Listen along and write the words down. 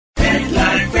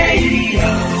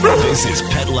This is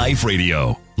Pet Life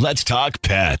Radio. Let's talk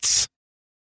pets.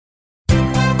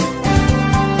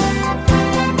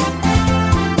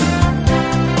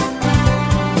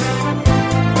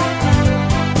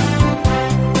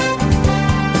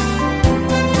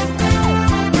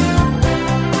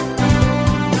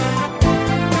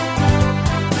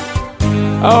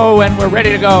 Oh, and we're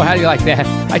ready to go. How do you like that?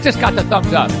 I just got the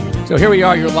thumbs up. So here we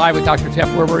are. You're live with Dr. Jeff.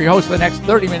 We're your host for the next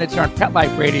 30 minutes here on Pet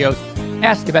Life Radio's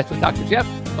Ask the Vets with Dr. Jeff,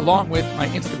 along with my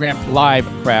Instagram live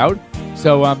crowd.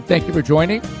 So thank you for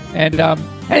joining. And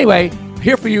anyway,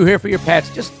 here for you, here for your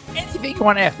pets. Just anything you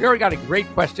want to ask. We already got a great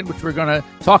question, which we're going to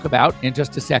talk about in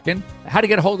just a second. How to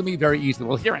get a hold of me very easily.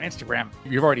 Well, here on Instagram,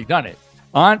 you've already done it.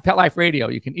 On Pet Life Radio,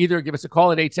 you can either give us a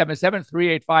call at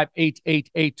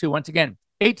 877-385-8882. Once again,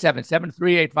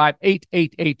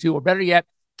 877-385-8882, or better yet,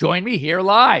 join me here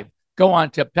live. Go on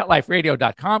to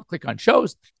PetLifeRadio.com, click on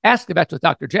shows, Ask the Vets with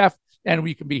Dr. Jeff, and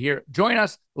we can be here. Join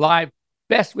us live,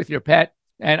 best with your pet.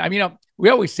 And I mean, we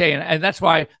always say, and that's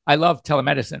why I love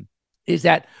telemedicine, is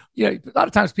that, a lot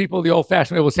of times people the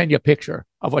old-fashioned way will send you a picture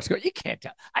of what's going on. You can't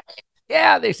tell.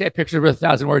 Yeah, they say a picture worth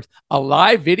 1,000 words. A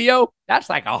live video, that's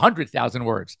like 100,000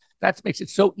 words. That makes it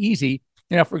so easy.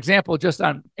 For example, just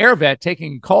on AirVet,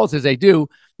 taking calls as they do,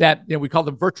 that we call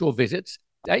them virtual visits.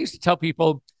 I used to tell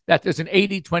people that there's an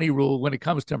 80-20 rule when it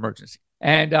comes to emergency,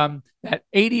 and that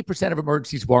 80% of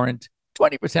emergencies warrant,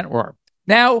 20% warrant.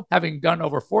 Now, having done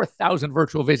over 4,000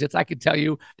 virtual visits, I can tell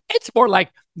you it's more like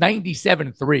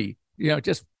 97-3.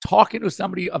 Just talking to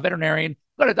somebody, a veterinarian,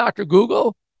 go to Dr.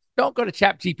 Google. Don't go to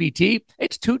ChatGPT.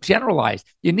 It's too generalized.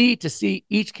 You need to see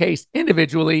each case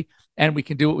individually, and we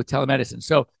can do it with telemedicine.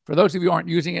 So for those of you who aren't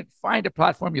using it, find a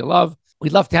platform you love.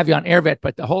 We'd love to have you on AirVet,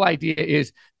 but the whole idea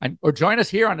is, or join us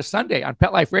here on a Sunday on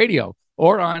Pet Life Radio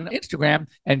or on Instagram,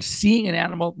 and seeing an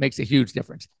animal makes a huge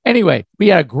difference. Anyway, we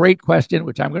had a great question,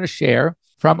 which I'm going to share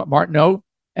from Martineau,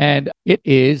 and it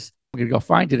is, I'm going to go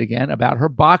find it again, about her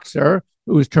boxer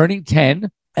who is turning 10.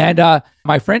 And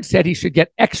my friend said he should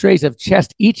get x-rays of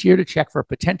chest each year to check for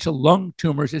potential lung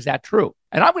tumors. Is that true?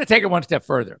 And I'm going to take it one step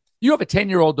further. You have a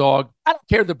 10-year-old dog, I don't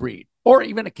care the breed, or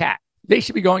even a cat. They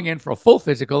should be going in for a full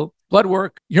physical, blood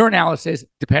work, urinalysis,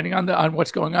 depending on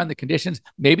what's going on, the conditions,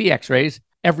 maybe x-rays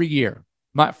every year.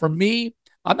 For me,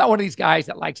 I'm not one of these guys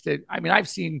that likes to, I've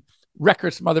seen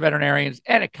records from other veterinarians,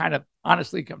 and it kind of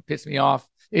honestly can piss me off,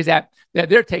 is that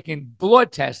they're taking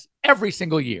blood tests every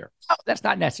single year. Oh, that's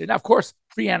not necessary. Now, of course,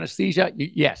 pre-anesthesia,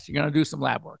 yes, you're going to do some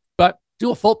lab work, but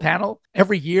do a full panel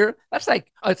every year. That's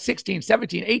like a 16,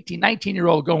 17, 18,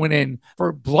 19-year-old going in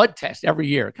for blood tests every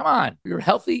year. Come on, you're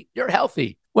healthy. You're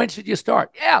healthy. When should you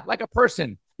start? Yeah, like a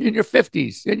person in your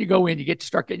 50s. Then you go in, you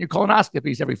start getting your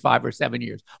colonoscopies every 5 or 7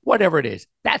 years, whatever it is.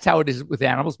 That's how it is with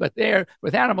animals. But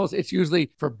with animals, it's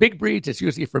usually for big breeds. It's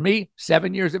usually for me,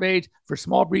 7 years of age. For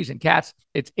small breeds and cats,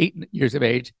 it's 8 years of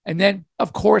age. And then,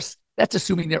 of course, that's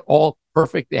assuming they're all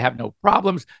perfect. They have no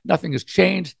problems. Nothing has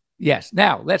changed. Yes.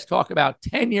 Now, let's talk about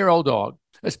 10-year-old dog,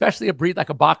 especially a breed like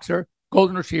a boxer,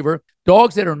 golden retriever,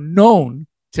 dogs that are known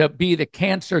to be the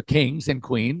cancer kings and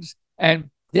queens.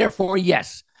 And therefore,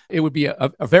 yes, it would be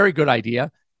a very good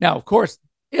idea. Now, of course,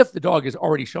 if the dog is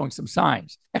already showing some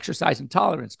signs, exercise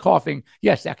intolerance, coughing,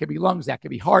 yes, that could be lungs, that could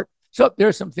be heart. So there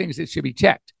are some things that should be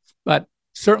checked. But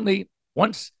certainly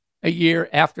once a year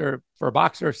for a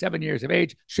boxer, 7 years of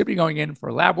age, should be going in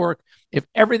for lab work. If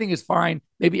everything is fine,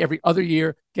 maybe every other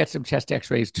year, get some chest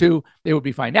x-rays too. They would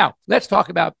be fine. Now, let's talk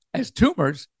about, as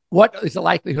tumors, what is the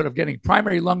likelihood of getting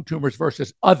primary lung tumors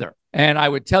versus other? And I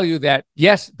would tell you that,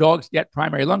 yes, dogs get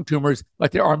primary lung tumors,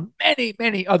 but there are many,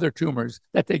 many other tumors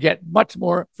that they get much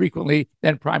more frequently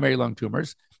than primary lung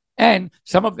tumors. And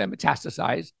some of them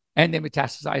metastasize, and they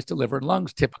metastasize to liver and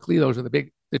lungs. Typically, those are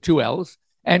the 2 L's.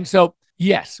 And so,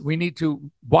 yes, we need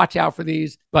to watch out for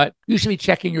these, but you should be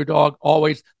checking your dog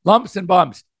always. Lumps and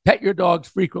bumps, pet your dogs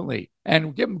frequently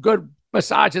and give them good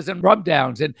massages and rub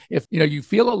downs. And if you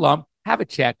feel a lump, have it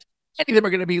checked. Any of them are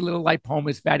going to be little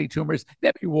lipomas, fatty tumors.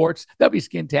 There'll be warts. There'll be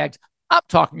skin tags. I'm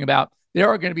talking about there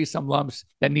are going to be some lumps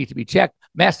that need to be checked.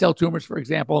 Mast cell tumors, for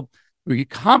example, we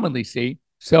commonly see.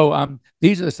 So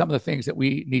these are some of the things that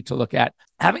we need to look at.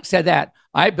 Having said that,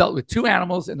 I dealt with 2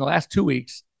 animals in the last 2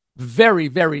 weeks. Very,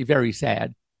 very, very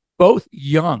sad. Both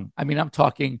young. I'm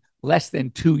talking less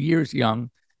than 2 years young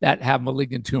that have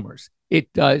malignant tumors.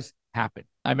 It does happen.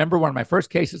 I remember one of my first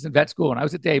cases in vet school when I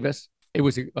was at Davis. It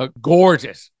was a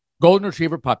gorgeous golden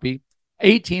retriever puppy,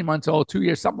 18 months old, 2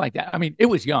 years, something like that. It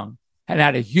was young and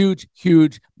had a huge,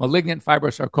 huge malignant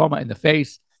fibrosarcoma in the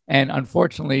face. And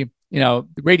unfortunately, the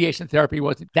radiation therapy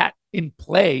wasn't that in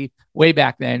play way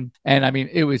back then. And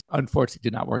it was unfortunately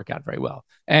did not work out very well.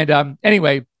 And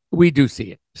anyway, we do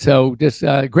see it. So just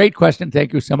great question.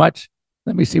 Thank you so much.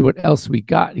 Let me see what else we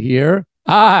got here.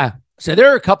 So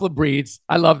there are a couple of breeds.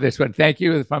 I love this one. Thank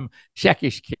you from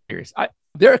Shekish Curious.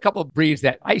 There are a couple of breeds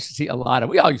that I used to see a lot of.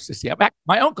 We all used to see it.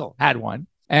 My uncle had one.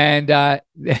 And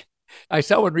I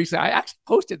saw one recently. I actually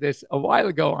posted this a while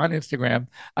ago on Instagram.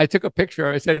 I took a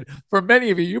picture. I said, for many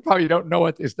of you, you probably don't know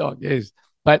what this dog is,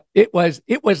 but it was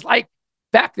like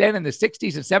back then in the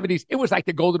 60s and 70s, it was like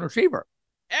the golden retriever.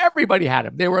 Everybody had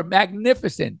them. They were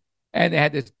magnificent. And they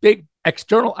had this big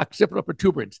external occipital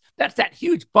protuberance. That's that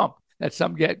huge bump that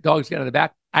some dogs get on the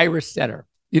back. Irish setter.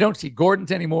 You don't see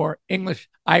Gordons anymore. English,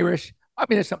 Irish. I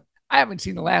mean, there's some. I haven't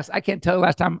seen I can't tell the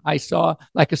last time I saw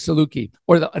like a Saluki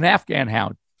or an Afghan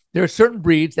hound. There are certain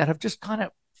breeds that have just kind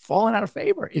of fallen out of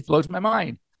favor. It blows my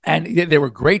mind. And they were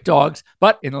great dogs.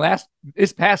 But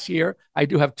this past year, I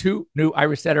do have 2 new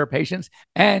Irish setter patients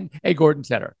and a Gordon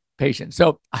setter patient.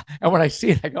 So, and when I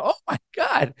see it, I go, oh my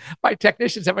God, my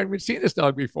technicians haven't even seen this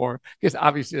dog before, because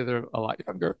obviously they're a lot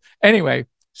younger. Anyway,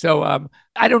 so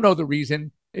I don't know the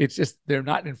reason. It's just they're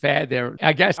not in fad.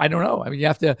 I guess, I don't know. I mean, you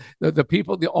have to, the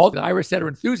people, all the Irish setter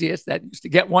enthusiasts that used to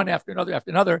get one after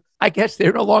another, I guess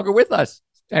they're no longer with us.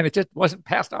 And it just wasn't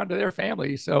passed on to their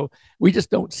family. So we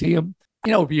just don't see them.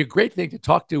 You know, it'd be a great thing to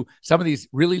talk to some of these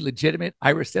really legitimate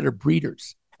Irish setter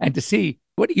breeders and to see,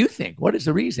 what do you think? What is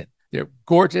the reason? They're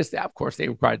gorgeous. Of course, they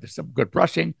required some good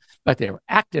brushing, but they were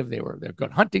active. They're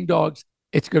good hunting dogs.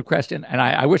 It's a good question. And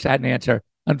I wish I had an answer.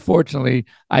 Unfortunately,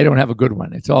 I don't have a good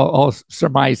one. It's all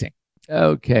surmising.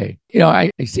 Okay. You know,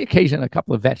 I see occasionally a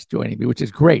couple of vets joining me, which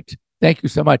is great. Thank you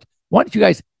so much. Why don't you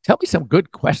guys tell me some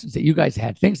good questions that you guys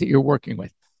had, things that you're working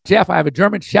with? Jeff, I have a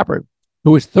German Shepherd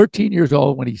who is 13 years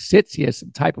old. When he sits, he has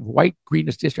some type of white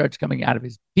greenish discharge coming out of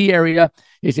his pee area.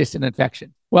 Is this an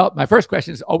infection? Well, my first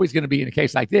question is always going to be, in a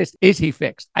case like this, is he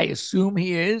fixed? I assume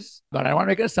he is, but I don't want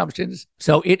to make assumptions.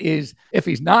 So it is, if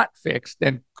he's not fixed,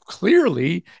 then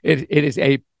clearly it is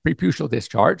a preputial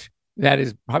discharge that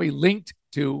is probably linked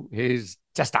to his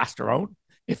testosterone.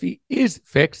 If he is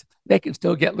fixed, they can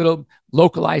still get little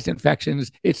localized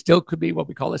infections. It still could be what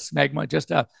we call a smegma,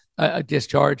 just a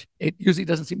discharge. It usually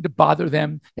doesn't seem to bother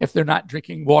them if they're not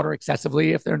drinking water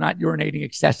excessively, if they're not urinating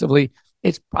excessively.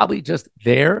 It's probably just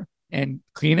there, and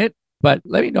clean it. But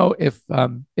let me know if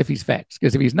he's fixed,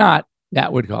 because if he's not,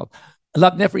 that would help. I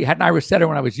love Nifri. Had an Irish setter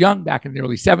when I was young, back in the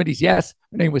early 70s. Yes.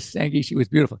 Her name was Sangi. She was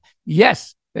beautiful.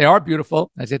 Yes, they are beautiful.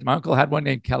 I said my uncle had one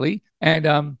named Kelly. And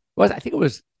I think it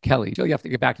was Kelly. You have to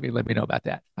get back to me and let me know about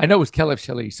that. I know it was Kelly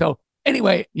Shelley. So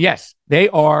anyway, yes, they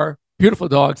are beautiful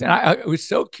dogs. And it was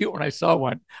so cute when I saw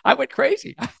one. I went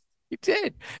crazy. It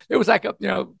did. It was like,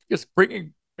 just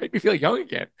made me feel young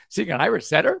again. Seeing an Irish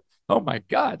setter. Oh my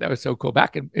God, that was so cool.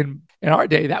 Back in our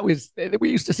day, we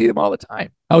used to see them all the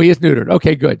time. Oh, he is neutered.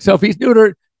 Okay, good. So if he's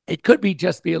neutered, it could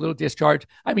just be a little discharge.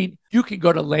 I mean, you can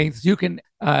go to lengths. You can,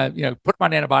 put them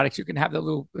on antibiotics. You can have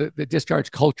the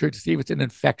discharge cultured to see if it's an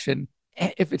infection.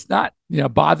 If it's not,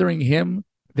 bothering him,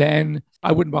 then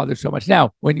I wouldn't bother so much.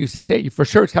 Now, when you say for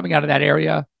sure it's coming out of that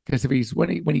area, because if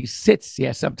when he sits, he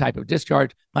has some type of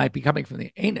discharge, might be coming from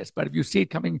the anus. But if you see it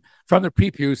coming from the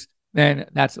prepuce, then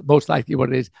that's most likely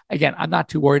what it is. Again, I'm not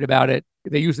too worried about it.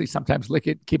 They usually sometimes lick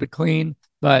it, keep it clean,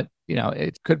 but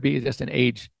it could be just an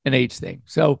age thing.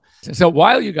 So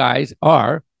while you guys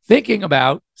are thinking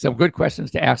about some good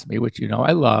questions to ask me, which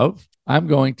I love, I'm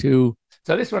going to.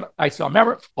 So this one I saw.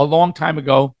 Remember a long time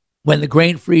ago when the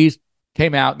grain freeze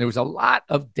came out, and there was a lot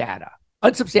of data,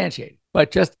 unsubstantiated,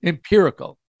 but just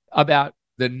empirical, about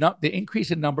the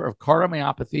increase in number of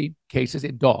cardiomyopathy cases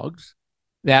in dogs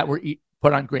that were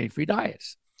put on grain-free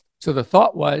diets. So the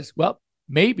thought was, well,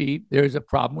 maybe there's a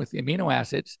problem with the amino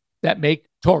acids that make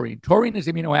taurine. Taurine is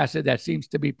the amino acid that seems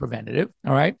to be preventative,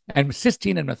 all right? And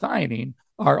cysteine and methionine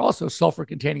are also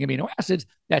sulfur-containing amino acids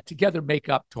that together make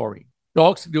up taurine.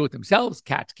 Dogs can do it themselves.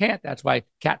 Cats can't. That's why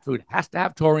cat food has to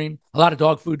have taurine. A lot of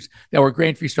dog foods that were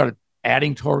grain-free started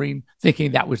adding taurine,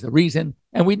 thinking that was the reason.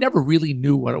 And we never really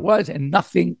knew what it was, and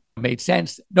nothing made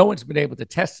sense. No one's been able to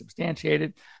test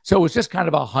substantiated. So it was just kind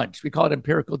of a hunch. We call it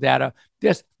empirical data.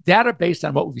 Just data based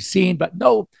on what we've seen, but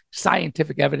no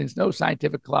scientific evidence, no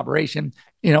scientific collaboration,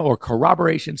 or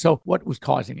corroboration. So what was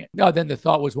causing it? No, then the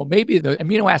thought was, well, maybe the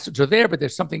amino acids are there, but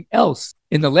there's something else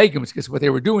in the legumes, because what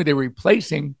they were doing, they were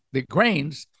replacing the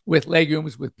grains with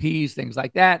legumes, with peas, things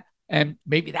like that. And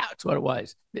maybe that's what it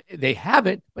was. They have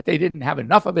it, but they didn't have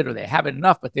enough of it, or they have it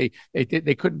enough, but they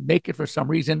couldn't make it for some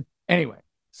reason. Anyway,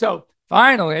 so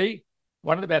finally,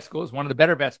 one of the best schools, one of the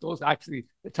better vet schools, actually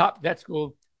the top vet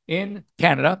school in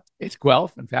Canada, it's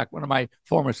Guelph. In fact, one of my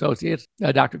former associates,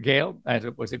 Dr. Gale,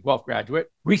 was a Guelph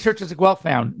graduate, researchers at Guelph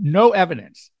found no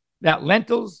evidence that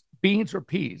lentils, beans or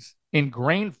peas in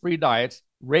grain-free diets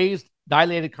raised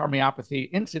dilated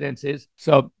cardiomyopathy incidences,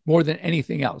 so more than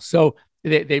anything else. So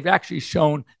they've actually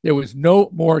shown there was no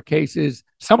more cases.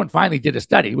 Someone finally did a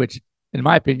study, which, in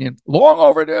my opinion, long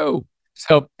overdue.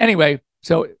 So anyway,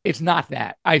 so it's not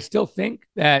that. I still think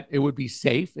that it would be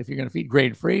safe if you're going to feed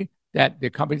grain-free, that the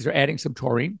companies are adding some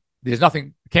taurine. There's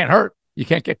nothing, can't hurt. You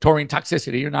can't get taurine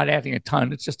toxicity. You're not adding a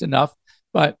ton. It's just enough.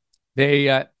 But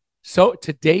so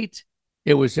to date,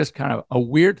 it was just kind of a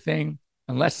weird thing,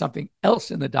 unless something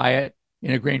else in the diet,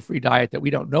 in a grain-free diet that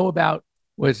we don't know about,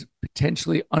 was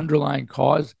potentially underlying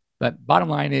cause. But bottom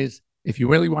line is, if you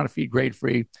really want to feed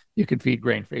grain-free, you can feed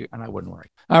grain-free, and I wouldn't worry.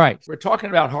 All right, we're talking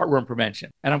about heartworm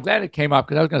prevention, and I'm glad it came up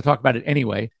because I was going to talk about it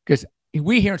anyway, because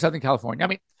we here in Southern California, I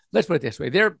mean, let's put it this way.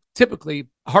 They're typically,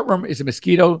 heartworm is a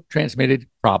mosquito-transmitted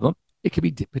problem. It can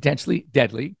be potentially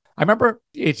deadly. I remember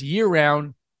it's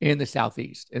year-round in the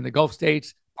Southeast, in the Gulf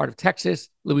states, part of Texas,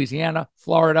 Louisiana,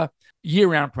 Florida,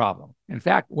 year-round problem. In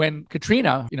fact, when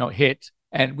Katrina, hit,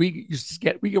 and we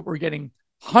were getting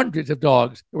hundreds of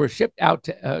dogs that were shipped out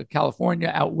to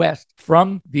California, out west,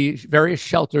 from the various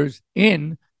shelters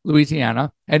in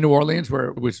Louisiana and New Orleans, where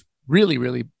it was really,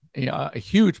 really a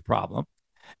huge problem.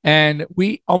 And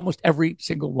almost every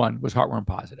single one was heartworm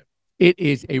positive. It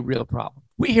is a real problem.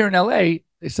 We here in LA,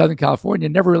 Southern California,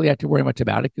 never really had to worry much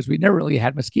about it because we never really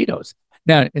had mosquitoes.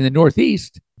 Now, in the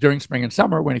Northeast, during spring and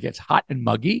summer, when it gets hot and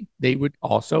muggy, they would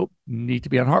also need to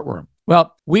be on heartworm.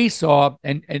 Well, we saw,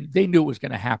 and they knew it was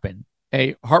going to happen,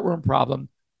 a heartworm problem.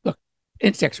 Look,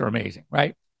 insects are amazing,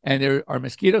 right? And there are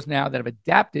mosquitoes now that have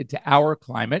adapted to our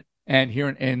climate and here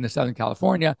in the Southern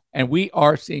California, and we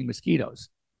are seeing mosquitoes.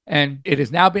 And it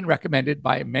has now been recommended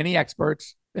by many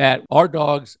experts that our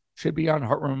dogs should be on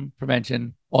heartworm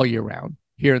prevention all year round.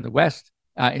 Here in the West,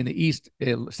 in the East,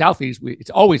 Southeast, it's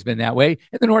always been that way.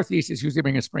 In the Northeast, it's usually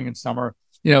been in spring and summer,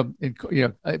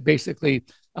 basically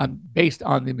based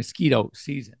on the mosquito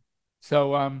season.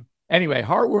 So anyway,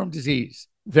 heartworm disease,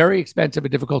 very expensive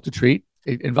and difficult to treat.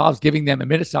 It involves giving them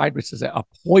imiticide, which is a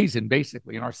poison,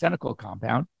 basically, an arsenical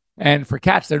compound. And for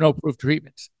cats, there are no approved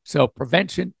treatments. So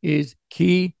prevention is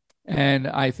key. And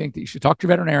I think that you should talk to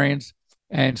veterinarians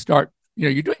and start,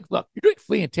 you're doing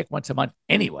flea and tick once a month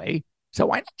anyway. So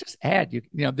why not just add?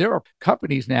 There are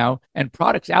companies now and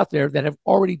products out there that have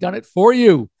already done it for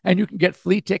you. And you can get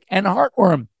flea, tick, and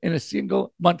heartworm in a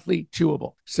single monthly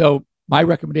chewable. So my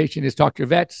recommendation is talk to your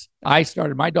vets. I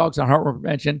started my dogs on heartworm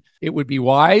prevention. It would be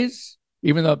wise,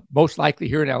 even though most likely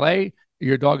here in LA,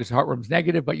 your dog is heartworm's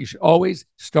negative, but you should always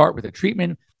start with a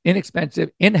treatment, inexpensive,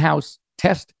 in-house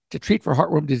test to treat for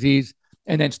heartworm disease,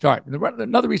 and then start. And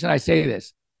another reason I say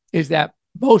this is that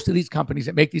most of these companies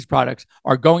that make these products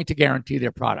are going to guarantee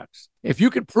their products. If you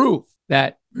can prove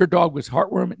that your dog was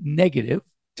heartworm negative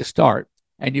to start,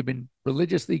 and you've been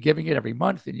religiously giving it every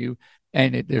month,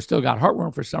 and they're still got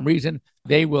heartworm for some reason,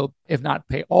 they will, if not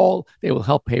pay all, they will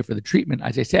help pay for the treatment,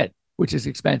 as I said, which is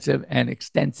expensive and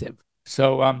extensive.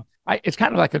 So it's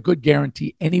kind of like a good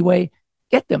guarantee anyway.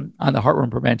 Get them on the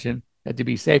heartworm prevention to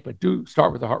be safe, but do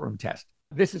start with the heartworm test.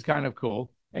 This is kind of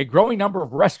cool. A growing number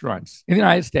of restaurants in the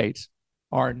United States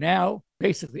are now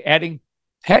basically adding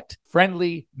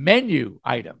pet-friendly menu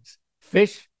items.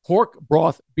 Fish, pork,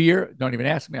 broth, beer, don't even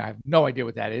ask me, I have no idea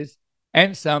what that is.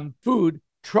 And some food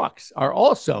trucks are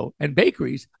also, and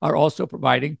bakeries are also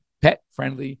providing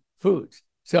pet-friendly foods.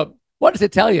 So what does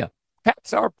it tell you?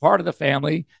 Pets are part of the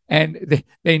family, and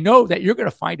they know that you're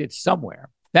going to find it somewhere.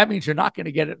 That means you're not going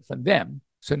to get it from them.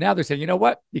 So now they're saying, you know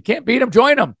what? You can't beat them,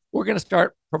 join them. We're going to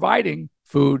start providing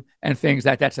food and things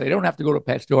like that so they don't have to go to a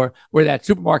pet store, where that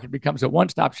supermarket becomes a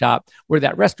one-stop shop, where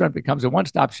that restaurant becomes a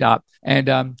one-stop shop.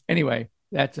 And anyway,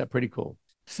 that's pretty cool.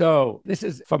 So this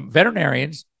is from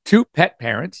veterinarians to pet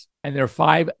parents, and there are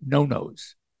 5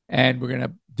 no-nos. And we're going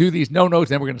to do these no-nos,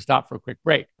 then we're going to stop for a quick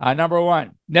break. Number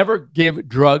 1, never give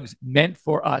drugs meant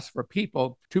for us, for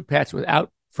people, to pets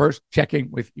without first checking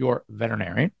with your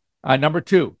veterinarian. Number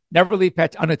 2, never leave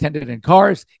pets unattended in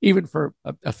cars, even for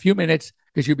a few minutes,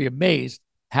 because you'll be amazed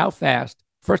how fast,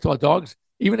 first of all, dogs,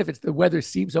 even if the weather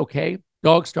seems okay,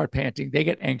 dogs start panting. They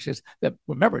get anxious.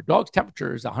 Remember, dogs'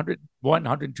 temperature is 101,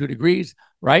 102 degrees,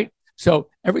 right? So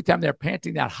every time they're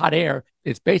panting that hot air,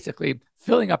 it's basically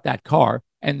filling up that car,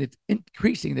 and it's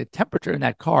increasing the temperature in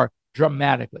that car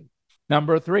dramatically.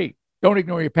 Number 3, don't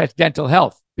ignore your pet's dental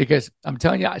health, because I'm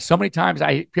telling you, so many times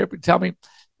I hear people tell me,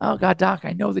 oh, God, doc,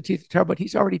 I know the teeth are terrible, but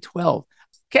he's already 12.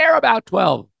 Care about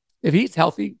 12. If he's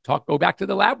healthy, go back to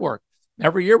the lab work.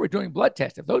 Every year we're doing blood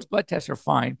tests. If those blood tests are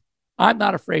fine, I'm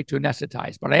not afraid to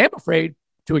anesthetize, but I am afraid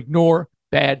to ignore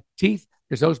bad teeth,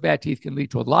 because those bad teeth can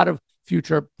lead to a lot of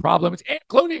future problems,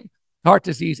 including heart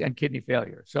disease, and kidney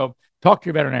failure. So talk to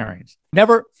your veterinarians.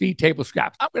 Never feed table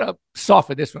scraps. I'm going to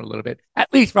soften this one a little bit,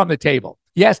 at least from the table.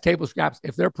 Yes, table scraps,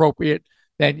 if they're appropriate,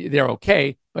 then they're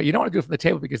okay. But you don't want to do it from the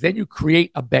table because then you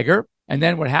create a beggar. And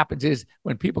then what happens is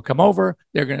when people come over,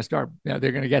 they're going to start, they're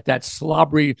going to get that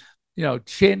slobbery,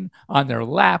 chin on their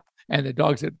lap. And the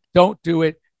dogs that don't do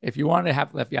it, if you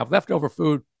have leftover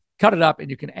food, cut it up and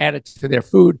you can add it to their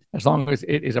food as long as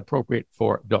it is appropriate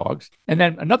for dogs. And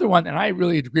then another one, and I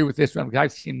really agree with this one because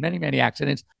I've seen many, many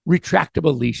accidents,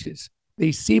 retractable leashes.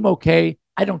 They seem okay.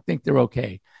 I don't think they're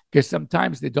okay because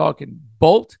sometimes the dog can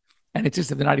bolt and it's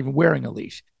just if they're not even wearing a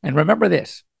leash. And remember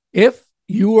this, if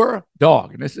your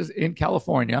dog, and this is in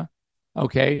California,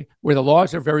 okay, where the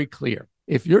laws are very clear,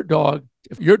 if your dog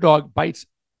bites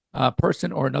a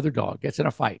person or another dog, gets in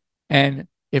a fight, and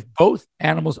if both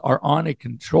animals are on a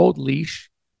controlled leash,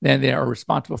 then they are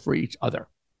responsible for each other.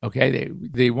 Okay,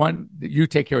 you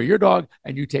take care of your dog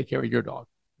and you take care of your dog.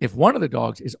 If one of the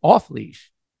dogs is off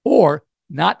leash or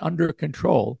not under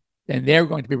control, then they're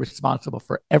going to be responsible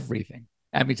for everything.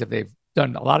 That means if they've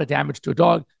done a lot of damage to a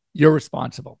dog, you're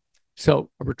responsible.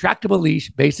 So a retractable leash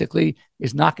basically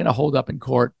is not going to hold up in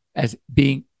court as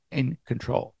being in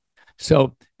control.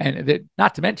 So,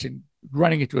 not to mention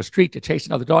running into a street to chase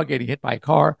another dog, getting hit by a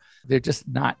car, they're just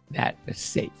not that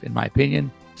safe, in my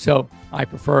opinion. So I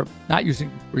prefer not using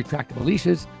retractable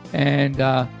leashes, and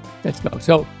let's go.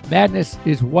 So madness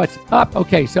is what's up.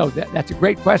 Okay, so that's a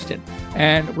great question,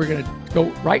 and we're going to go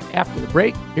right after the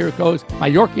break. Here it goes. My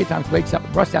Yorkie at times wakes up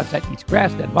and rusts outside, eats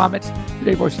grass, then vomits.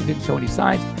 Today, she didn't show any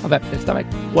signs of upset stomach.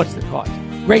 What's the cause?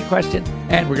 Great question,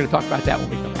 and we're going to talk about that when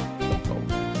we come back.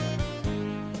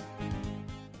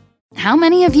 How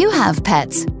many of you have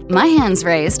pets? My hand's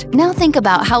raised. Now think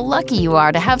about how lucky you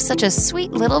are to have such a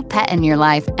sweet little pet in your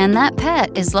life, and that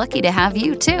pet is lucky to have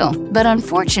you too. But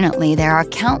unfortunately, there are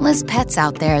countless pets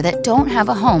out there that don't have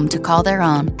a home to call their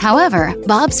own. However,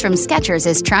 Bob's from Skechers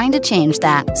is trying to change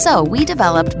that. So we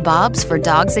developed Bob's for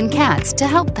dogs and cats to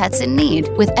help pets in need.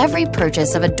 With every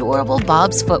purchase of adorable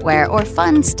Bob's footwear or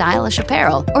fun, stylish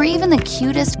apparel, or even the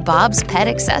cutest Bob's pet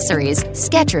accessories,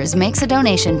 Skechers makes a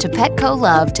donation to Petco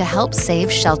Love to help save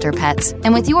shelter pets.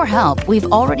 And with your help,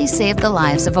 we've already saved the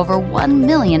lives of over 1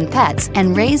 million pets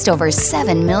and raised over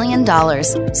 $7 million.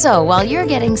 So while you're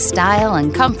getting style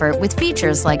and comfort with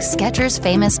features like Skechers'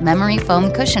 famous memory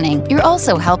foam cushioning, you're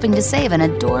also helping to save an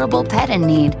adorable pet in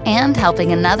need and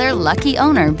helping another lucky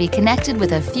owner be connected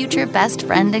with a future best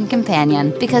friend and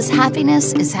companion. Because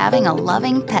happiness is having a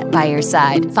loving pet by your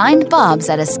side. Find Bob's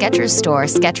at a Skechers store,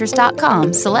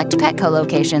 Skechers.com, select Petco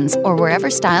locations, or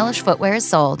wherever stylish footwear is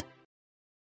sold.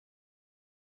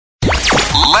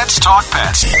 Let's talk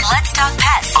pets. Let's talk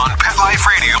pets On Pet Life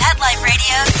Radio. Pet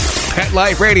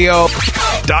Life Radio.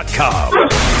 PetLifeRadio.com.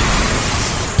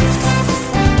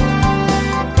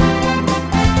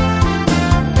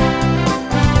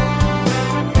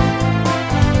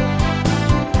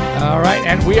 All right,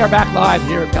 and we are back live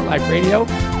here at Pet Life Radio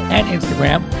and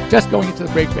Instagram. Just going into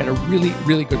the break, we had a really,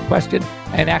 really good question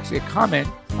and actually a comment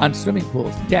on swimming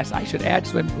pools. Yes, I should add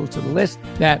swimming pools to the list.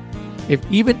 That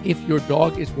even if your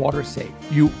dog is water safe,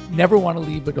 you never want to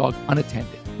leave a dog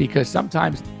unattended because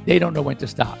sometimes they don't know when to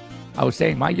stop. I was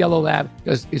saying my yellow lab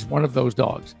is one of those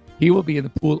dogs. He will be in the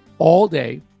pool all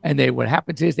day, and what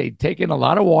happens is they take in a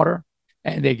lot of water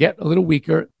and they get a little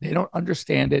weaker. They don't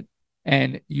understand it,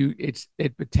 and it's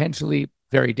potentially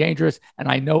very dangerous. And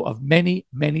I know of many,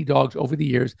 many dogs over the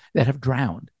years that have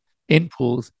drowned in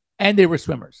pools, and they were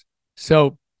swimmers.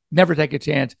 So never take a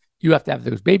chance. You have to have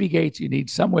those baby gates. You need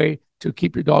some way to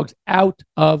keep your dogs out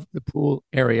of the pool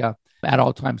area at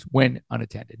all times when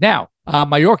unattended. Now,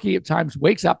 my Yorkie at times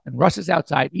wakes up and rushes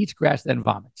outside, eats grass, then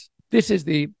vomits. This is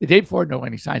the day before, no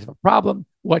any signs of a problem.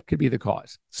 What could be the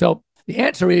cause? So the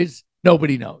answer is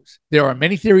nobody knows. There are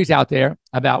many theories out there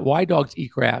about why dogs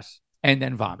eat grass and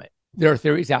then vomit. There are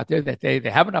theories out there that they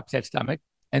have an upset stomach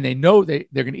and they know they're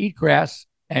going to eat grass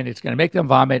and it's going to make them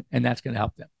vomit and that's going to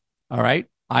help them. All right.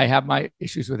 I have my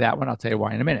issues with that one. I'll tell you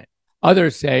why in a minute.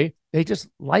 Others say they just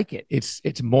like it.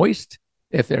 It's moist.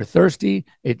 If they're thirsty,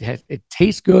 it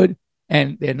tastes good,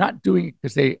 and they're not doing it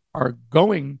because they are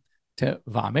going to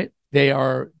vomit. They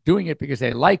are doing it because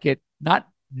they like it, not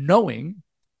knowing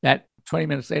that 20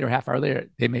 minutes later, half hour later,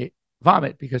 they may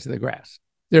vomit because of the grass.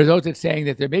 There are those that saying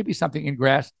that there may be something in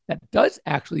grass that does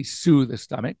actually soothe the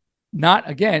stomach, not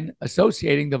again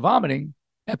associating the vomiting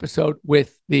episode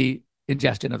with the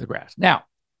ingestion of the grass. Now,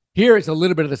 here is a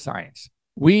little bit of the science.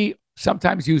 We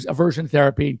sometimes use aversion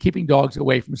therapy in keeping dogs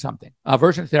away from something.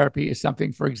 Aversion therapy is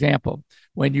something, for example,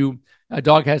 when a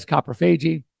dog has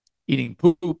coprophagy, eating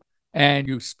poop, and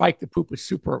you spike the poop with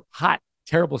super hot,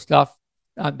 terrible stuff,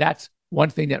 That's one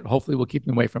thing that hopefully will keep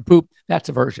them away from poop. That's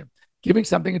aversion. Giving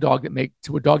something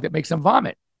to a dog that makes them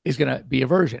vomit is going to be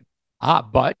aversion.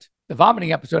 But the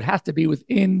vomiting episode has to be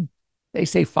within, they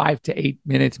say 5 to 8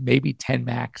 minutes, maybe 10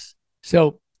 max.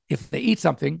 So if they eat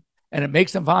something and it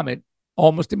makes them vomit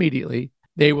almost immediately,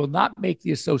 they will not make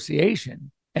the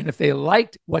association. And if they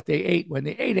liked what they ate when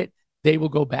they ate it, they will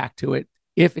go back to it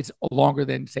if it's longer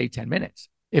than, say, 10 minutes.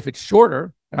 If it's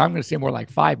shorter, and I'm going to say more like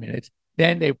 5 minutes,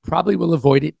 then they probably will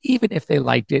avoid it, even if they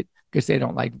liked it, because they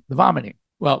don't like the vomiting.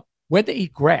 Well, when they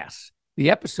eat grass,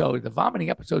 the vomiting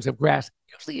episodes of grass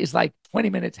usually is like 20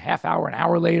 minutes, half hour, an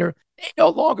hour later. They no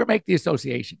longer make the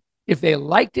association. If they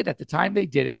liked it at the time they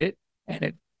did it and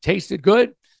it tasted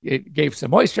good, it gave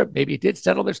some moisture, maybe it did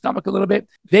settle their stomach a little bit,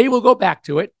 they will go back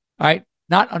to it, right?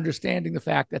 Not understanding the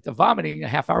fact that the vomiting a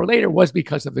half hour later was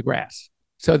because of the grass.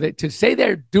 So that to say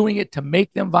they're doing it to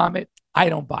make them vomit, I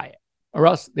don't buy it. Or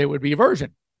else there would be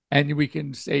aversion. And we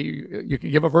can say you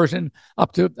can give aversion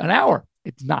up to an hour.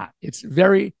 It's not. It's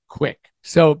very quick.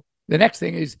 So the next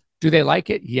thing is, do they like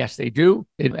it? Yes, they do.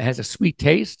 It has a sweet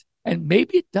taste. And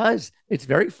maybe it does. It's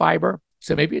very fiber.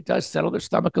 So maybe it does settle their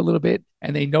stomach a little bit.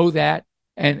 And they know that.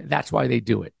 And that's why they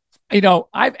do it.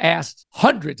 I've asked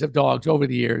hundreds of dogs over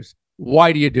the years,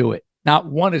 why do you do it? Not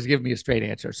one has given me a straight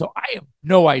answer. So I have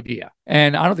no idea.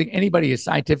 And I don't think anybody has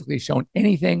scientifically shown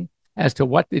anything as to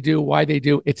what they do, why they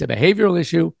do. It's a behavioral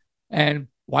issue. And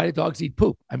why do dogs eat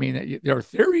poop? I mean, there are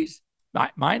theories.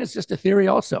 Mine is just a theory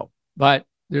also, but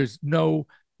there's no,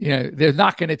 they're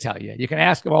not going to tell you. You can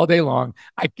ask them all day long.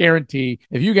 I guarantee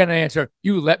if you get an answer,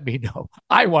 you let me know.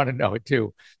 I want to know it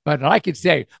too. But I could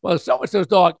say, well, if so-and-so's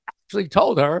dog actually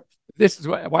told her this is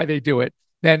why they do it,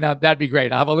 then that'd be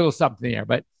great. I'll have a little something there,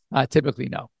 but typically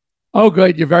no. Oh,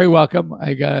 good. You're very welcome.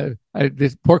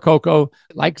 This poor Coco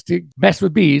likes to mess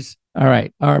with bees. All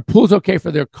right. Are pools okay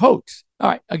for their coats? All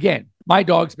right. Again, my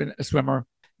dog's been a swimmer.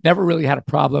 Never really had a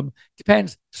problem.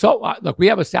 Depends. So look, we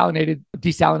have a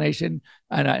desalination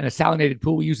and a salinated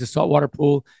pool. We use a saltwater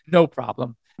pool. No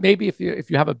problem. Maybe if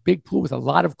you have a big pool with a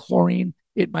lot of chlorine,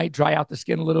 it might dry out the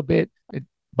skin a little bit. It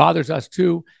bothers us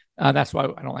too. That's why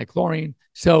I don't like chlorine.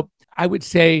 So I would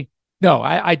say, no,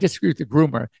 I disagree with the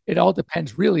groomer. It all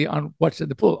depends really on what's in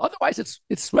the pool. Otherwise,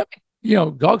 it's swimming.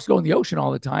 Dogs go in the ocean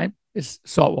all the time. It's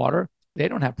saltwater. They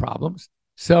don't have problems.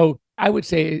 So I would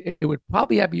say it would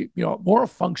probably have more a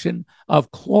function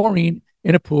of chlorine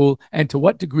in a pool, and to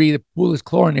what degree the pool is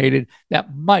chlorinated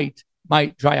that might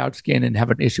dry out skin and have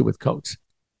an issue with coats.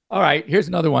 All right, here's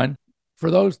another one. For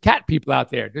those cat people out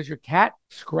there, does your cat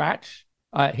scratch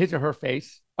his or her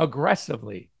face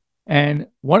aggressively? And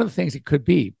one of the things it could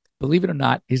be, believe it or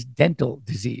not, is dental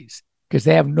disease, because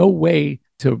they have no way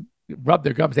to rub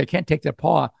their gums. They can't take their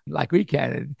paw like we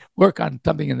can and work on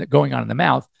something going on in the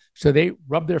mouth. So they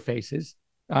rub their faces.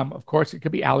 Of course, it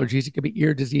could be allergies. It could be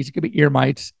ear disease. It could be ear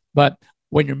mites. But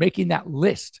when you're making that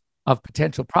list of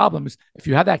potential problems, if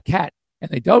you have that cat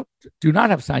and they do not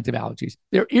have signs of allergies,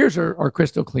 their ears are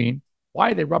crystal clean,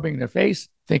 why are they rubbing their face?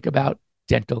 Think about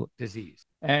dental disease.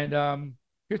 And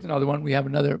here's another one. We have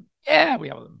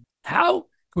them. How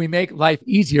can we make life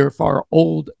easier for our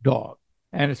old dog?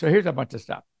 And so here's a bunch of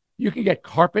stuff. You can get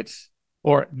carpets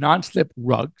or non-slip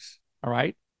rugs, all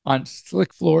right, on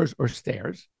slick floors or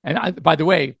stairs. And by the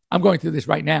way, I'm going through this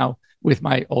right now with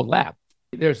my old lab.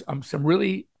 There's some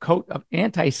really coat of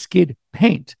anti-skid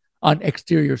paint on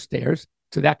exterior stairs,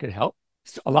 so that could help.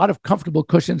 A lot of comfortable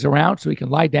cushions around so he can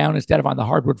lie down instead of on the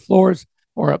hardwood floors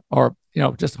or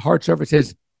just hard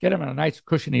surfaces. Get him on a nice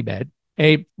cushiony bed.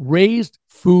 A raised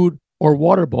food or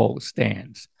water bowl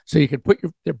stands. So you can put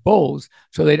their bowls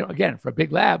so they don't, again, for a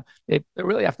big lab, they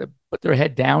really have to put their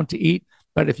head down to eat.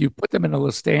 But if you put them in a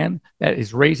little stand that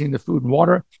is raising the food and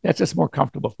water, that's just more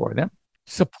comfortable for them.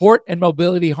 Support and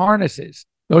mobility harnesses.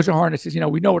 Those are harnesses.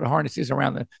 We know what a harness is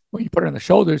when you put it on the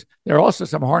shoulders. There are also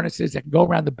some harnesses that can go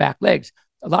around the back legs.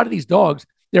 A lot of these dogs,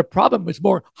 their problem is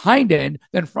more hind end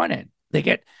than front end. They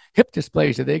get hip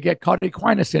dysplasia. They get cauda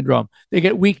equina syndrome. They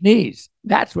get weak knees.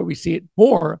 That's where we see it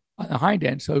more on the hind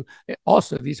end. So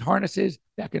also these harnesses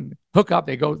that can hook up,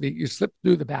 you slip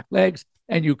through the back legs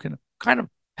and you can kind of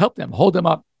help them, hold them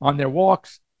up on their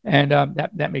walks. And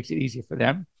that makes it easier for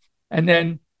them. And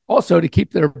then also to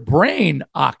keep their brain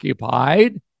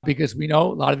occupied, because we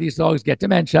know a lot of these dogs get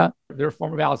dementia. They're a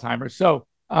form of Alzheimer's. So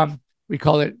we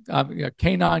call it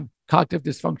canine cognitive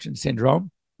dysfunction syndrome,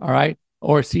 all right,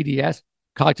 or CDS,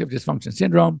 cognitive dysfunction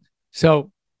syndrome.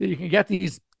 So you can get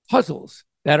these puzzles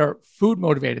that are food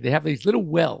motivated. They have these little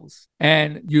wells,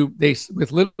 and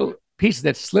with little pieces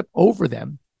that slip over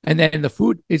them, and then the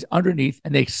food is underneath,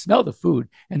 and they smell the food,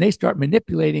 and they start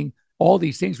manipulating all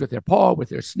these things with their paw, with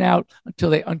their snout, until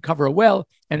they uncover a well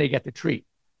and they get the treat.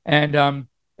 And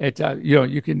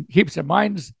you can keep their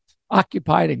minds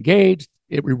occupied, engaged.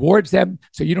 It rewards them,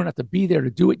 so you don't have to be there to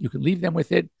do it. You can leave them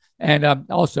with it. And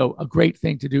also a great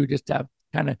thing to do just to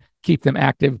kind of keep them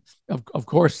active. Of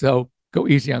course, though, go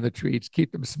easy on the treats,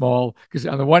 keep them small, because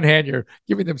on the one hand, you're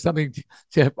giving them something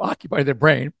to occupy their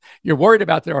brain. You're worried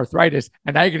about their arthritis,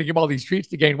 and now you're going to give them all these treats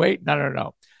to gain weight.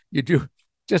 No. You do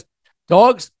just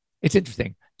dogs. It's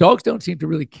interesting. Dogs don't seem to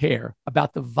really care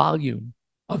about the volume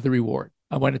of the reward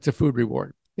when it's a food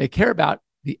reward. They care about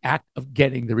the act of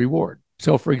getting the reward.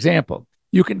 So, for example,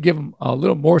 you can give them a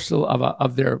little morsel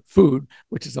of their food,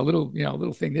 which is a little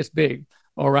thing this big,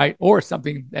 all right, or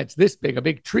something that's this big, a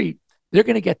big treat. They're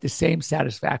going to get the same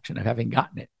satisfaction of having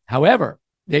gotten it. However,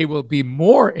 they will be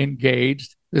more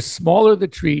engaged. The smaller the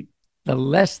treat, the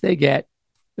less they get,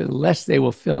 the less they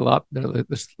will fill up, the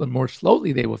more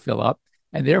slowly they will fill up,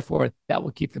 and therefore that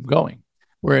will keep them going.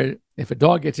 Where if a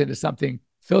dog gets into something,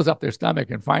 fills up their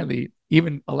stomach, and finally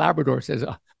even a Labrador says,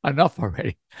 enough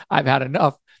already, I've had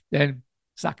enough, then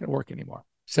it's not going to work anymore.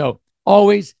 So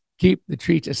always keep the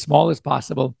treats as small as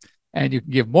possible, and you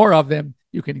can give more of them,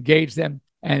 you can engage them,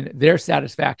 and their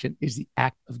satisfaction is the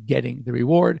act of getting the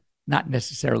reward, not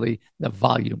necessarily the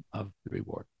volume of the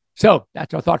reward. So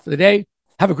that's our thought for the day.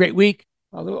 Have a great week.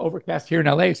 A little overcast here in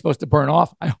LA. It's supposed to burn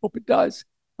off. I hope it does.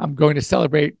 I'm going to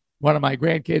celebrate one of my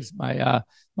grandkids, my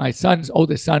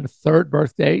oldest son's third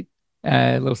birthday,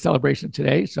 a little celebration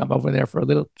today. So I'm over there for a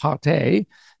little party.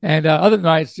 And other than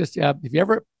that, it's just, if you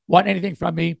ever want anything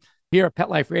from me here at Pet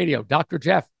Life Radio, Dr.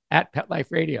 Jeff at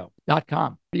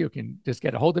PetLifeRadio.com. You can just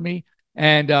get a hold of me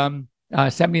and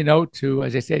send me a note to,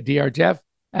 as I said, drjeff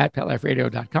at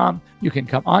PetLifeRadio.com. You can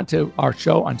come on to our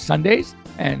show on Sundays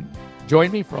and join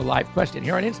me for a live question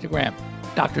here on Instagram,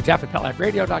 Dr. Jeff at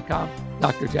PetLifeRadio.com,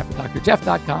 Dr. Jeff at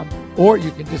DrJeff.com, or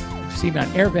you can just see me on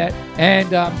AirVet,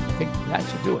 and I think that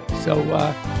should do it. So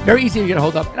very easy to get a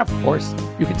hold of. And of course,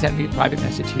 you can send me a private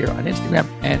message here on Instagram,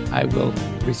 and I will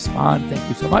respond. Thank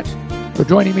you so much for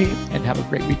joining me, and have a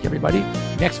great week, everybody.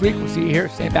 Next week, we'll see you here,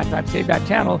 same bat time, same bat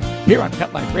channel, here on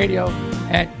Pet Life Radio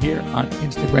and here on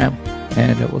Instagram,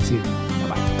 and we'll see you.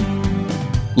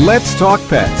 Bye-bye. Let's Talk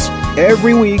Pets,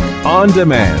 every week on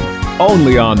demand,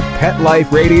 only on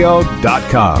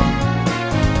PetLifeRadio.com.